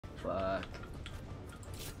Fuck.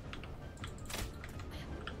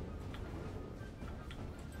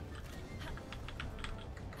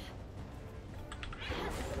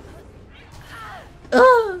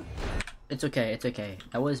 It's okay, it's okay.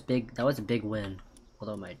 That was big. That was a big win.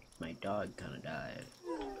 Although my dog kind of died.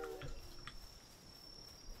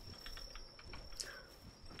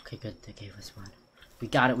 Okay, good. They gave us one. We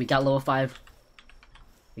got it. We got level 5.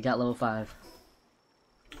 We got level 5.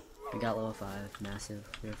 We got level 5. Massive.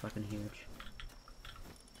 We're fucking huge.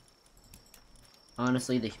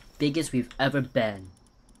 Honestly, the biggest we've ever been.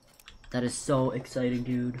 That is so exciting,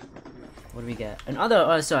 dude. What do we get?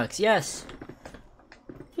 Another sucks. Yes.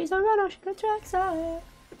 He's a runner. Good tracks out.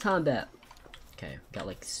 Combat. Okay, we got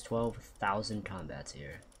like 12,000 combats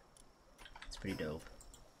here. It's pretty dope.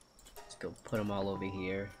 Let's go put them all over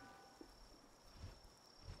here.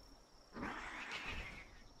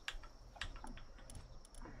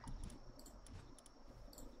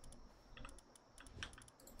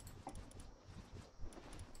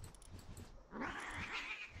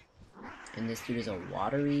 And this dude is a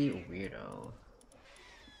watery weirdo.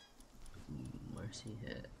 Mercy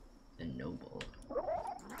hit. And noble.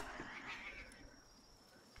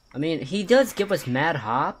 I mean, he does give us mad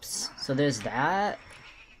hops, so there's that.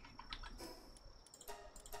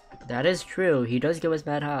 That is true, he does give us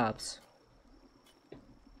mad hops.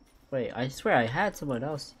 Wait, I swear I had someone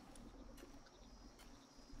else.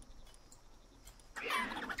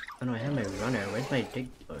 Oh no, I have my runner. Where's my dig?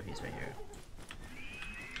 Oh, he's right here.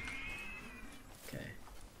 Okay.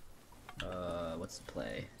 What's the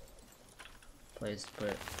play? Plays to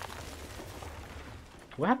put.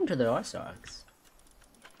 What happened to the Arsox?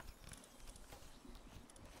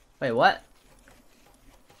 Wait, what?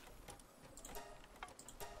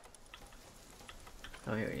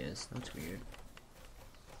 Oh, here he is. That's weird.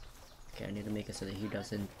 Okay, I need to make it so that he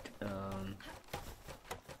doesn't do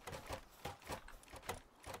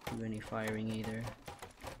any firing either.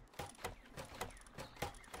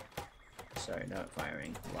 Sorry, not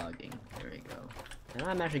firing, logging. There we go. And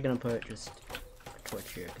I'm actually gonna put just a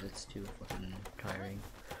torch here because it's too fucking tiring.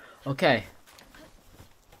 Okay.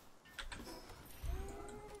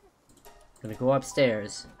 Gonna go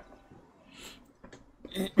upstairs.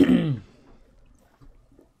 Okay,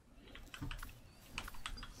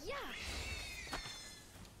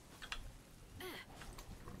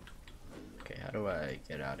 how do I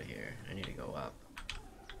get out of here? I need to go up.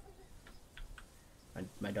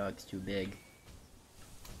 My dog's too big.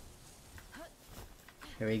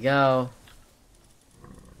 Here we go.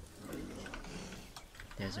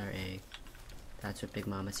 There's our egg. That's what Big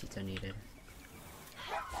Mamacita needed.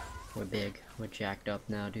 We're big. We're jacked up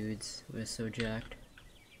now, dudes. We're so jacked.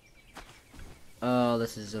 Oh,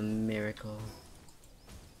 this is a miracle.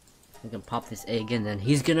 We can pop this egg in, then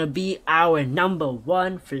he's gonna be our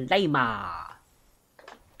 #1 flamer.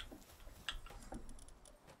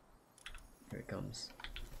 Here it comes.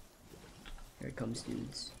 Here it comes,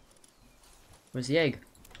 dudes. Where's the egg?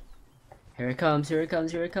 Here it comes, here it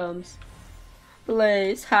comes, here it comes.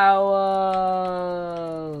 Blaze Howl!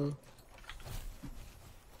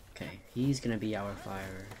 Okay, he's gonna be our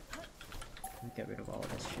fire. Let me get rid of all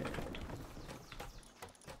of this shit.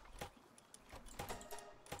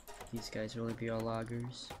 These guys will only be our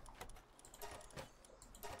loggers.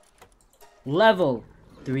 Level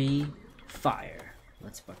 3 fire.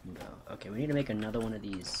 Let's fucking go. Okay, we need to make another one of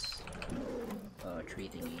these tree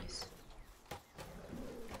thingies.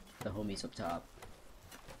 The homies up top.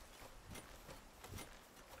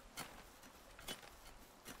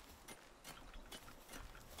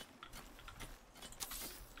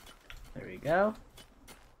 There we go.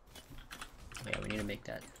 Oh yeah, we need to make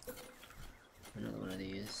that. Another one of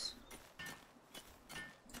these.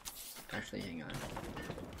 Actually, hang on.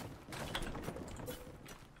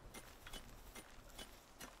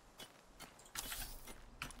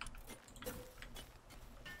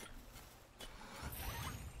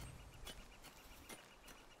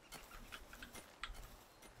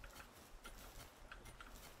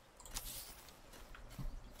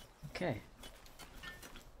 Okay.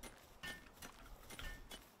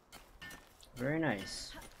 Very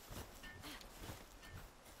nice.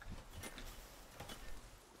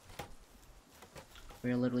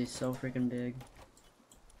 We are literally so freaking big.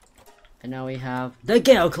 And now we have the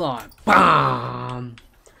Gale Claw! Bam!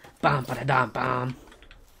 Bam, ba-da-dam, bam!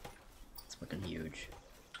 It's fucking huge.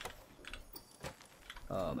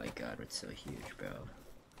 Oh my god, it's so huge, bro.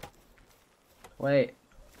 Wait.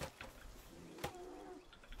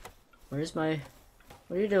 Where's my...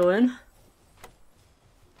 What are you doing?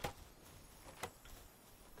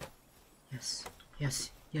 Yes,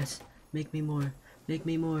 yes, yes. Make me more. Make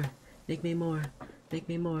me more. Make me more. Make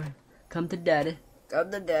me more. Come to daddy.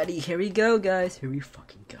 Come to daddy. Here we go, guys. Here we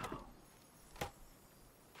fucking go.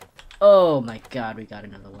 Oh my god, we got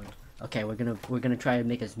another one. Okay, we're gonna try to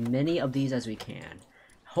make as many of these as we can.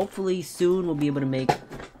 Hopefully soon we'll be able to make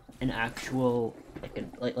an actual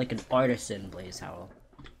like an artisan blaze howl.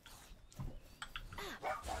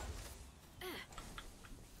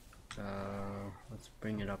 Let's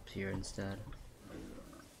bring it up here instead.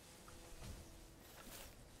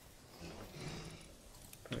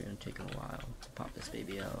 Probably gonna take a while to pop this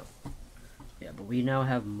baby out. Yeah, but we now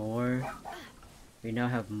have more. We now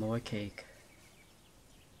have more cake.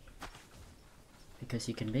 Because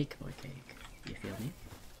you can make more cake. You feel me?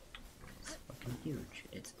 It's fucking huge.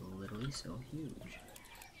 It's literally so huge.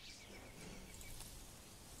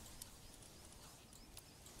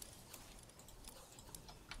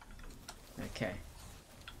 Okay.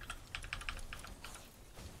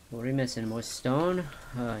 What are we missing? More stone?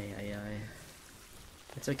 Ay, ay, ay.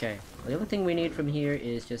 It's okay. The only thing we need from here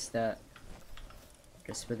is just that.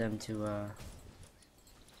 Just for them to,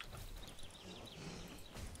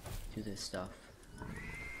 do this stuff.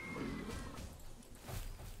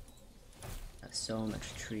 Got so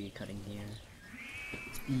much tree cutting here.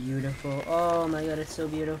 It's beautiful. Oh my god, it's so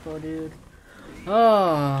beautiful, dude.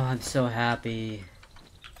 Oh, I'm so happy.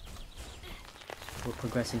 We're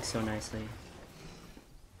progressing so nicely.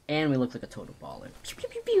 And we look like a total baller. Pew, pew,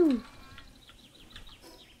 pew, pew.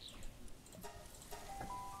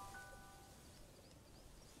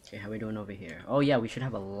 Okay, how are we doing over here? Oh yeah, we should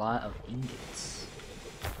have a lot of ingots.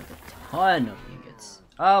 Like a ton of ingots.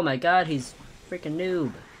 Oh my god, he's freaking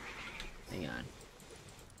noob. Hang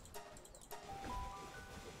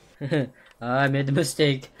on. I made the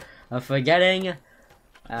mistake of forgetting.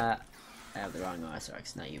 I have the wrong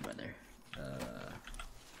OSRX, not you, brother.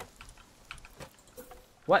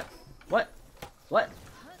 What? What? What?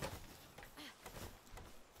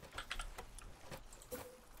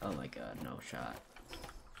 Oh my god, no shot.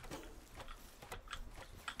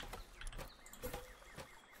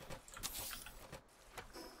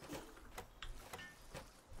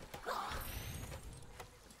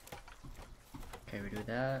 Okay, we do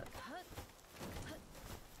that.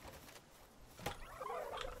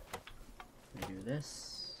 We do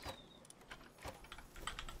this.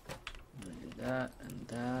 We do that and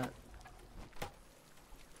that.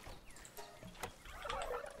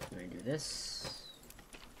 We do this.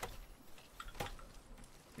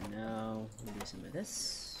 And now we do some of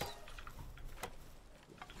this.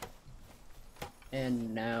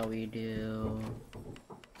 And now we do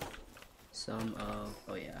some of,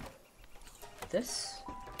 oh yeah, this.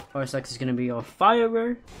 Arsex is gonna be our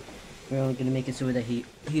firer. We're only gonna make it so that he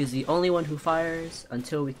is the only one who fires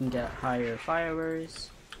until we can get higher firers.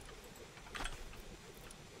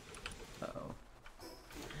 Uh-oh.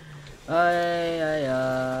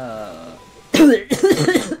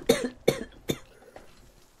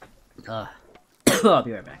 I'll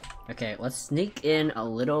be right back. Okay, let's sneak in a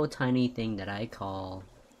little tiny thing that I call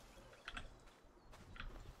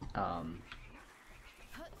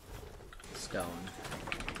stone.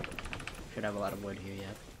 Should have a lot of wood here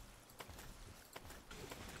yet.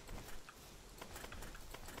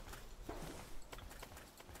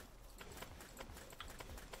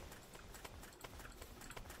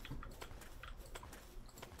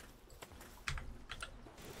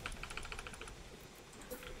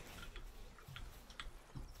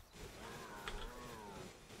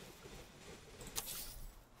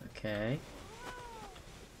 Okay.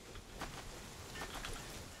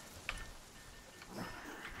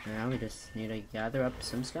 Now we just need to gather up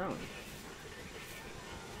some stone.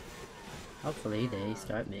 Hopefully they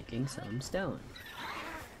start making some stone.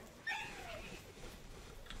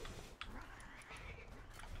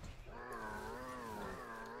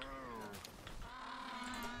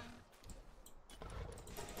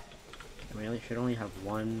 We really should only have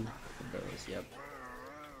one of those, yep.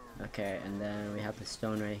 Okay, and then we have the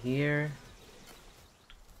stone right here.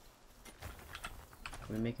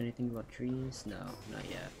 Can we make anything about trees? No, not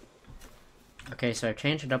yet. Okay, so I've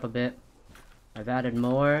changed it up a bit. I've added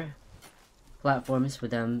more platforms for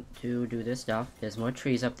them to do this stuff. There's more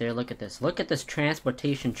trees up there. Look at this. Look at this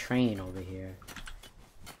transportation train over here.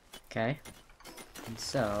 Okay. And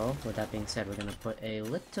so, with that being said, we're gonna put a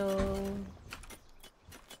little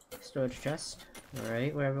storage chest,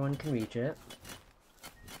 right where everyone can reach it.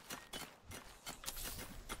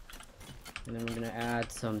 And then we're gonna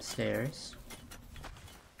add some stairs.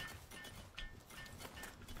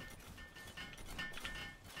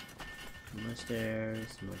 More stairs,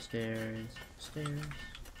 more stairs, stairs.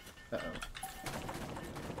 Uh-oh.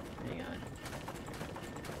 Hang on.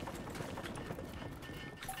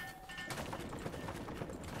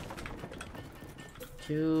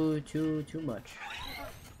 Too much.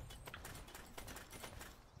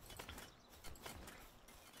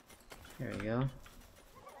 There we go.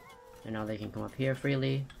 And now they can come up here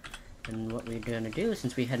freely. And what we're gonna do,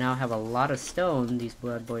 since we now have a lot of stone, these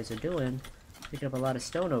blood boys are doing, picking up a lot of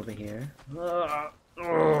stone over here.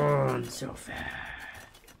 I'm so fat.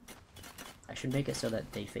 I should make it so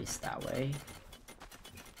that they face that way,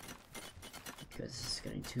 because it's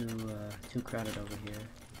getting too crowded over here.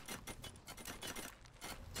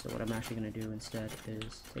 So what I'm actually gonna do instead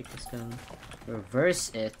is take the stone, reverse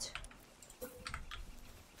it.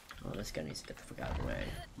 Oh, this guy needs to get the fuck out of the way.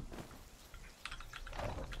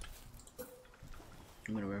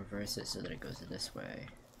 I'm gonna reverse it so that it goes this way.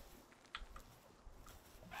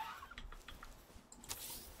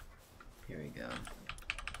 Here we go.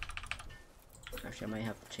 Actually, I might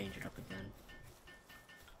have to change it up again.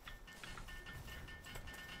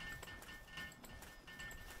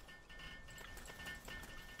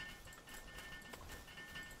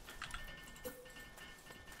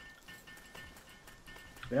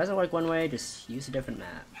 If it doesn't work one way, just use a different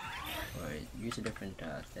map. Or use a different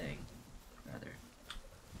thing, rather.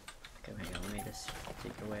 Okay, hang on, let me just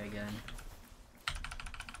take it away again.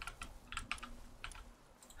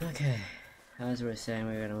 Okay, as we were saying,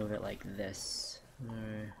 we're gonna move it like this. Or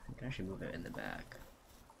we can actually move it in the back.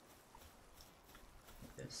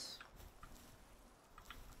 Like this.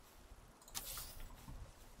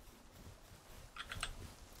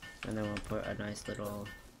 And then we'll put a nice little...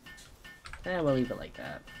 and we'll leave it like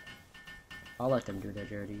that. I'll let them do their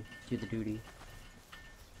duty.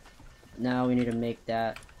 Now we need to make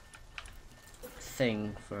that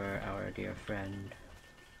thing for our dear friend,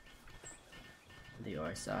 the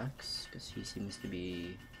Orsox, because he seems to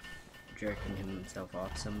be jerking himself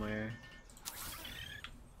off somewhere.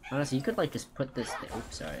 Honestly, you could like just put this.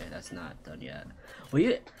 Oops, sorry, that's not done yet.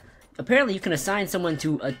 Well, apparently you can assign someone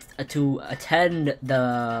to attend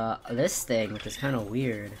this thing, which is kind of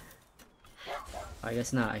weird. I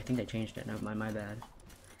guess not. I think they changed it. No, my bad.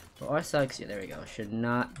 But Orsox, yeah, there we go. Should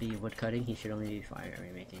not be woodcutting. He should only be fire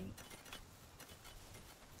remaking.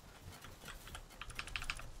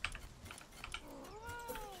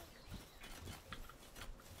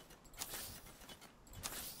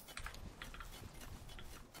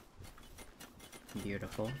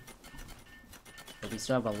 Beautiful. But we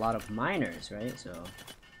still have a lot of miners, right? So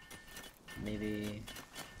maybe.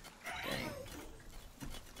 Dang.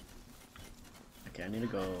 Okay, I need to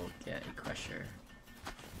go get a crusher.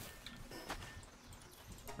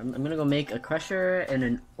 I'm gonna go make a crusher and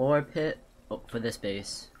an ore pit for this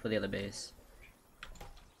base, for the other base.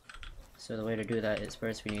 So the way to do that is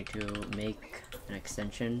first we need to make an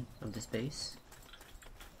extension of this base.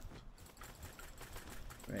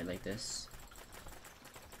 Right, like this.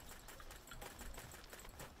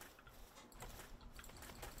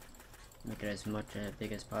 Make it as much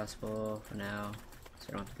big as possible for now, so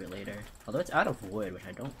I don't have to do it later. Although it's out of wood, which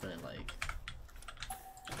I don't really like.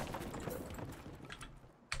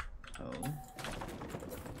 Oh.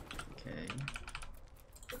 Okay.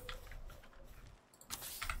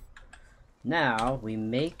 Now we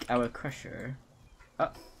make our crusher.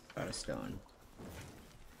 Oh, out of stone.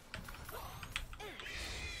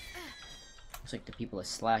 Looks like the people are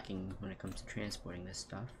slacking when it comes to transporting this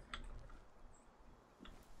stuff.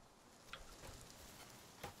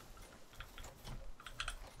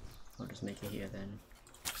 I'll just make it here then.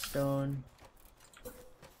 Stone.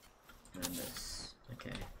 And this.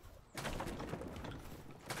 Okay.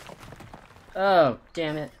 Oh,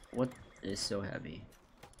 damn it. What is so heavy?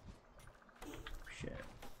 Shit.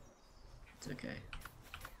 It's okay.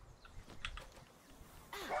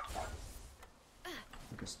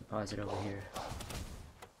 I'll just deposit over here.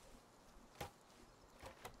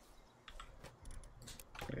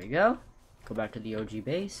 There we go. Go back to the OG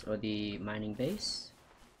base, or the mining base.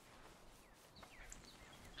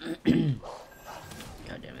 God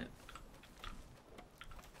damn it.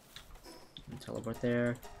 Teleport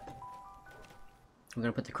there. I'm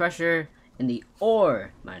gonna put the crusher and the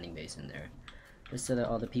ore mining base in there, just so that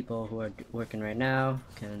all the people who are working right now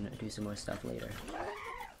can do some more stuff later.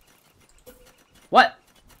 What?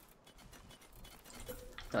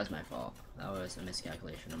 That was my fault. That was a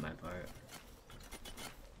miscalculation on my part.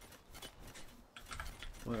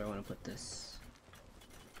 Where do I want to put this?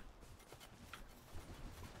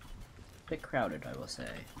 A bit crowded, I will say.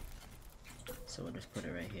 So we'll just put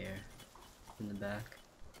it right here in the back.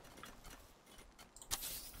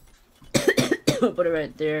 Put it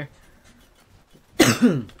right there.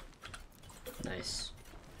 Nice.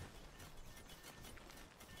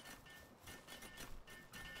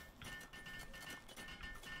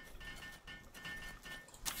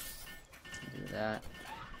 Do that.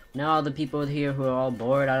 Now all the people here who are all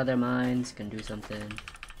bored out of their minds can do something.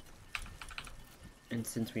 And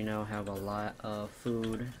since we now have a lot of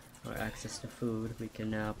food, or access to food, we can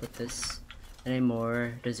now put this in a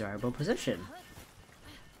more desirable position.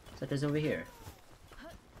 Such as over here.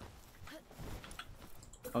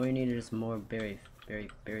 All we need is more berry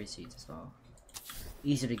seeds as well.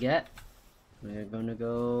 Easy to get. We're gonna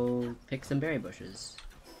go pick some berry bushes.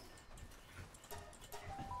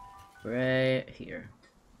 Right here.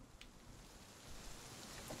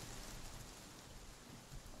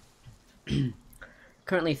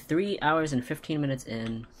 Currently 3 hours and 15 minutes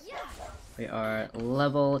in. We are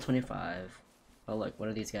level 25. Oh look, what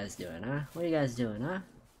are these guys doing, huh? What are you guys doing, huh?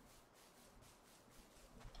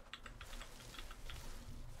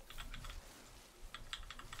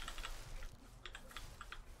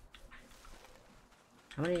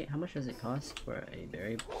 How much does it cost for a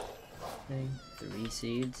berry thing? 3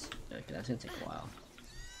 seeds? Okay, that's gonna take a while.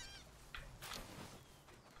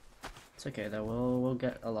 It's okay though, we'll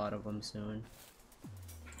get a lot of them soon.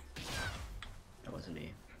 That wasn't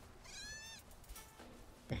me.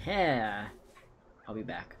 Yeah, I'll be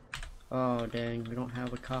back. Oh dang, we don't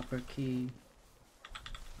have a copper key.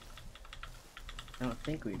 I don't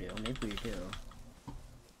think we do, maybe we do.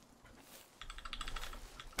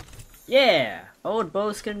 Yeah! Old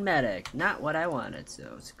bow schematic. Not what I wanted,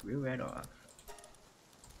 so screw right off.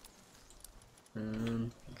 Okay,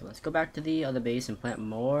 let's go back to the other base and plant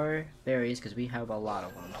more berries because we have a lot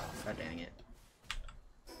of them. God dang it.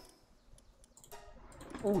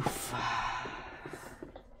 Oof.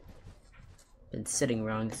 Been sitting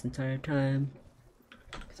wrong this entire time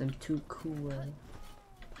because I'm too cool.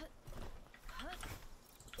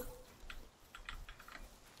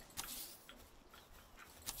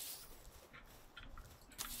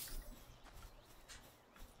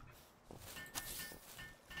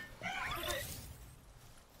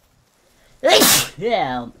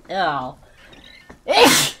 Ow, ow,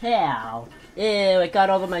 ow, ew, it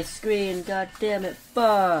got over my screen, god damn it,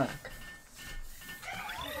 fuck.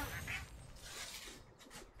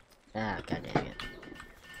 Ah, god dang it.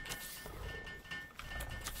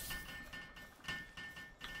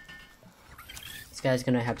 This guy's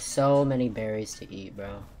gonna have so many berries to eat,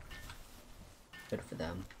 bro. Good for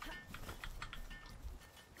them.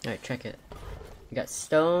 Alright, check it. We got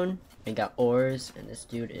stone. We got ores, and this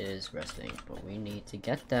dude is resting, but we need to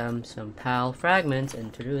get them some pal fragments,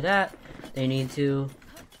 and to do that, they need to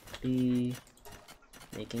be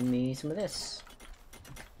making me some of this.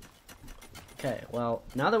 Okay, well,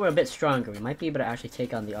 now that we're a bit stronger, we might be able to actually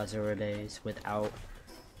take on the Azura base without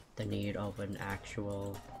the need of an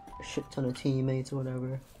actual shit ton of teammates or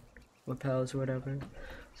whatever, or pals or whatever.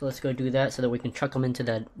 So let's go do that so that we can chuck them into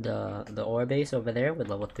the ore base over there with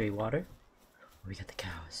level 3 water. We got the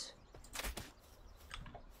cows.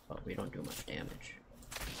 But we don't do much damage.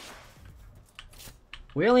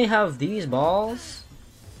 We only have these balls?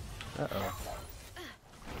 Uh-oh.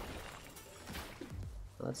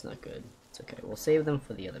 Well, that's not good. It's okay. We'll save them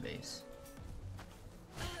for the other base.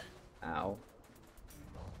 Ow.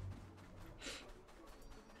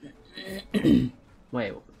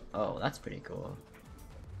 Wait. Oh, that's pretty cool.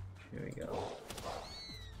 Here we go.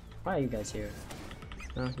 Why are you guys here?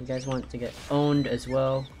 Oh, you guys want to get owned as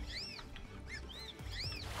well?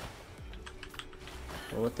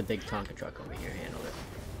 We'll let the big Tonka truck over here handle it.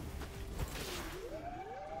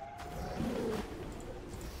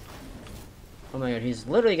 Oh my god, he's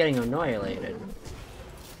literally getting annihilated.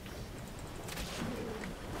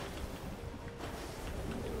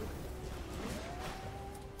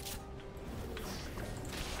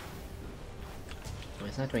 Oh,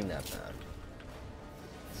 it's not doing that bad.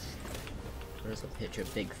 Where's the picture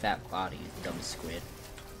of big fat body, you dumb squid?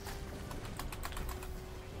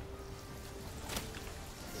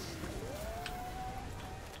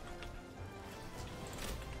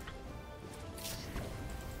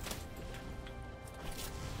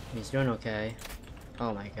 He's doing okay.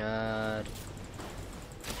 Oh my god.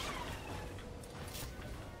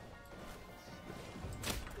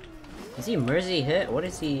 Is he Mersey hit? What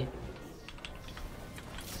is he?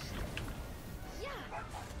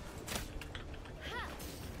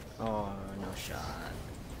 Oh, no shot.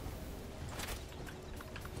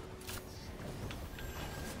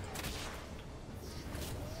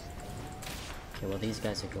 Okay, well these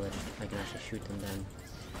guys are glitched. I can actually shoot them then.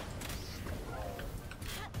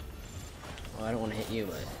 Oh, I don't want to hit you,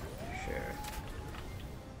 but sure.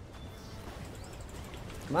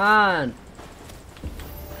 Come on!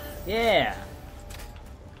 Yeah!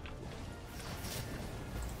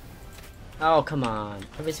 Oh, come on.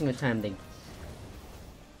 Every single time they...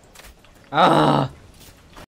 Ah!